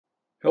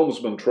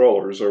Helmsman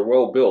trawlers are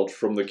well built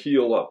from the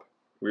keel up.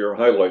 We are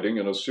highlighting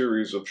in a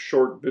series of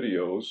short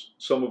videos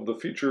some of the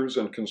features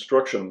and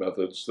construction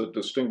methods that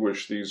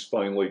distinguish these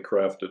finely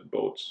crafted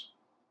boats.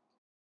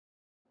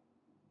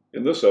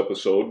 In this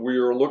episode, we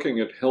are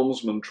looking at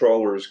Helmsman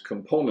Trawlers'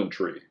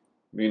 componentry,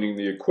 meaning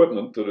the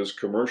equipment that is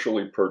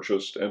commercially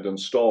purchased and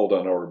installed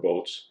on our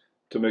boats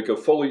to make a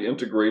fully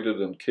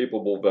integrated and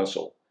capable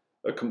vessel,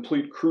 a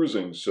complete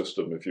cruising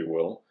system, if you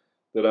will,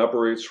 that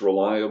operates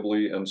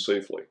reliably and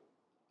safely.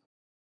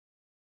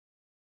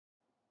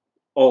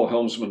 All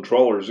Helmsman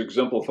trawlers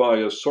exemplify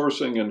a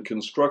sourcing and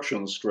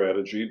construction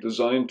strategy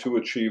designed to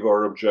achieve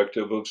our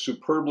objective of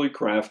superbly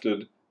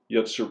crafted,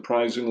 yet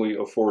surprisingly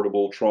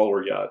affordable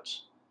trawler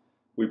yachts.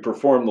 We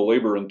perform the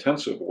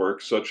labor-intensive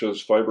work such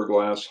as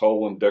fiberglass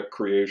hull and deck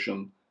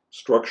creation,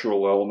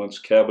 structural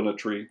elements,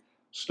 cabinetry,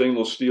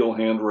 stainless steel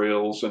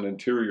handrails, and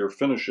interior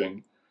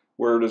finishing,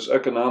 where it is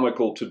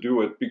economical to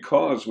do it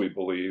because we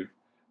believe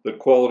that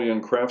quality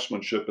and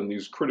craftsmanship in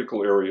these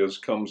critical areas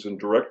comes in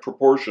direct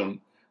proportion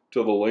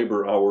to the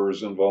labor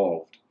hours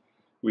involved.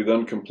 We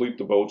then complete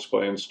the boats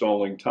by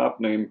installing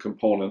top-name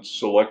components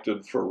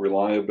selected for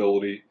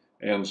reliability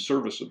and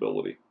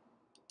serviceability.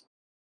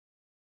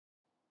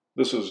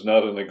 This is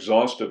not an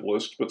exhaustive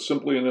list, but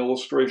simply an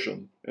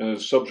illustration, and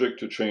is subject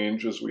to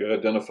change as we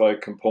identify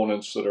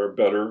components that are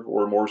better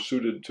or more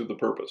suited to the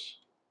purpose.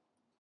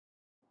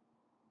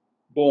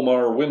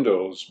 Bomar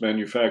windows,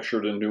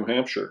 manufactured in New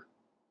Hampshire.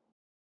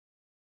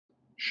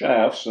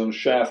 Shafts and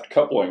shaft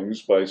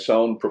couplings by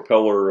Sound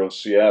Propeller of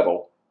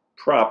Seattle.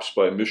 Props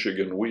by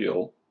Michigan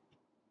Wheel.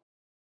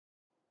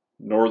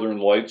 Northern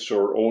Lights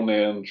or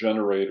Onan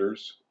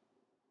generators.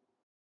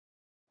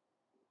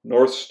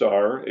 North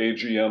Star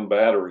AGM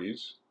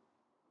batteries.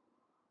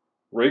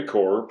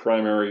 Raycor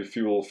primary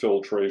fuel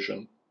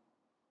filtration.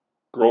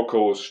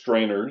 Groco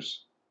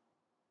strainers.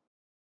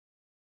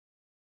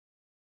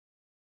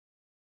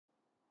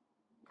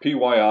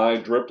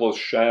 PYI dripless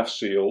shaft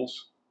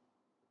seals.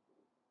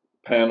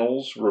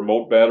 Panels,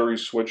 remote battery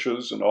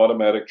switches, and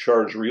automatic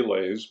charge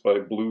relays by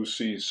Blue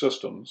Sea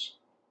Systems.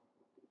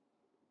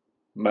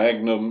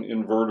 Magnum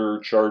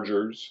Inverter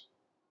chargers.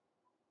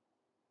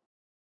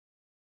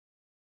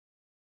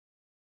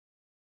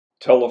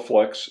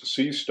 Teleflex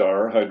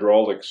Sea-Star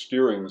hydraulic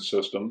steering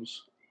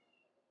systems.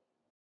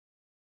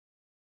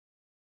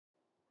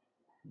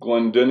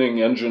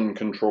 Glendinning engine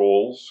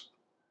controls.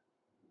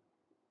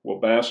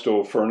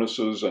 Webasto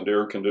furnaces and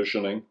air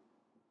conditioning.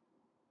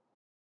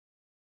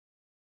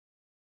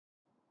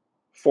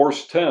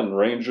 Force 10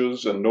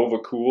 ranges and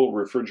NovaCool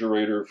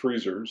refrigerator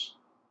freezers.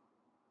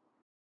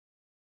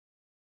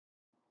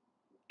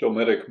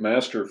 Dometic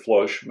Master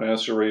Flush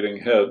macerating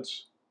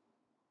heads.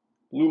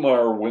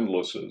 Lumar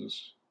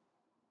windlasses.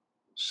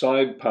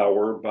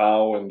 Sidepower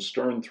bow and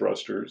stern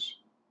thrusters.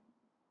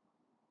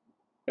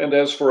 And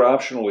as for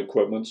optional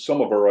equipment,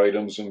 some of our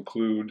items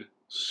include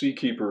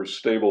SeaKeeper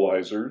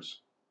stabilizers,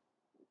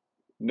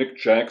 Nick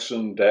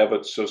Jackson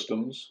davit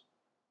systems,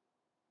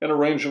 and a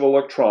range of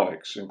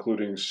electronics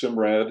including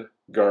Simrad,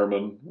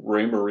 Garmin,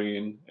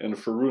 Raymarine, and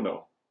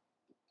Furuno.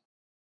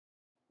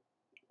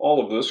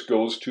 All of this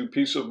goes to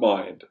peace of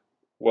mind.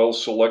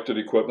 Well-selected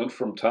equipment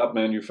from top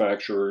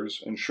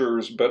manufacturers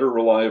ensures better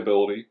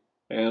reliability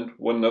and,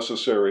 when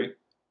necessary,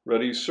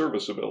 ready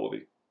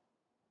serviceability.